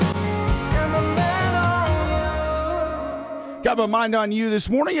Got my mind on you this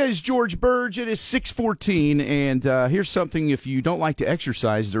morning as George Burge. It is 6:14, and here's something. If you don't like to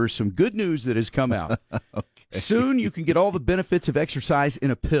exercise, there is some good news that has come out. Okay. Soon you can get all the benefits of exercise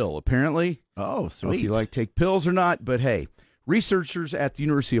in a pill, apparently. Oh, So sweet. if you like to take pills or not, but hey, researchers at the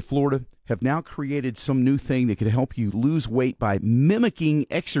University of Florida have now created some new thing that could help you lose weight by mimicking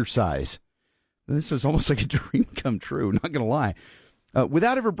exercise. This is almost like a dream come true, not going to lie.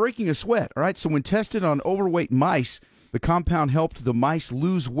 Without ever breaking a sweat, all right? So when tested on overweight mice, the compound helped the mice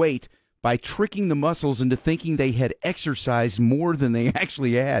lose weight by tricking the muscles into thinking they had exercised more than they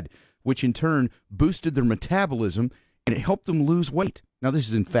actually had, which in turn boosted their metabolism, and it helped them lose weight. Now, this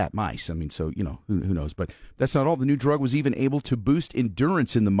is in fat mice. I mean, so, you know, who knows? But that's not all. The new drug was even able to boost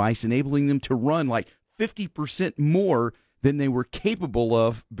endurance in the mice, enabling them to run like 50% more than they were capable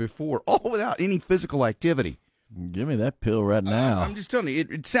of before, all without any physical activity. Give me that pill right now. I'm just telling you,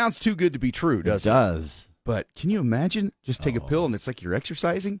 it sounds too good to be true, doesn't it? It does. But can you imagine? Just take a pill and it's like you're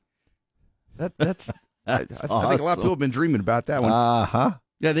exercising? That's I think a lot of people have been dreaming about that one. Uh-huh.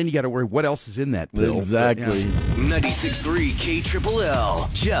 Yeah, then you got to worry what else is in that pill. Exactly. But, yeah. 96.3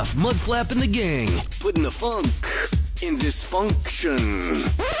 KLL. Jeff, Mudflap, and the gang. Putting the funk in dysfunction.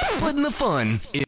 Putting the fun in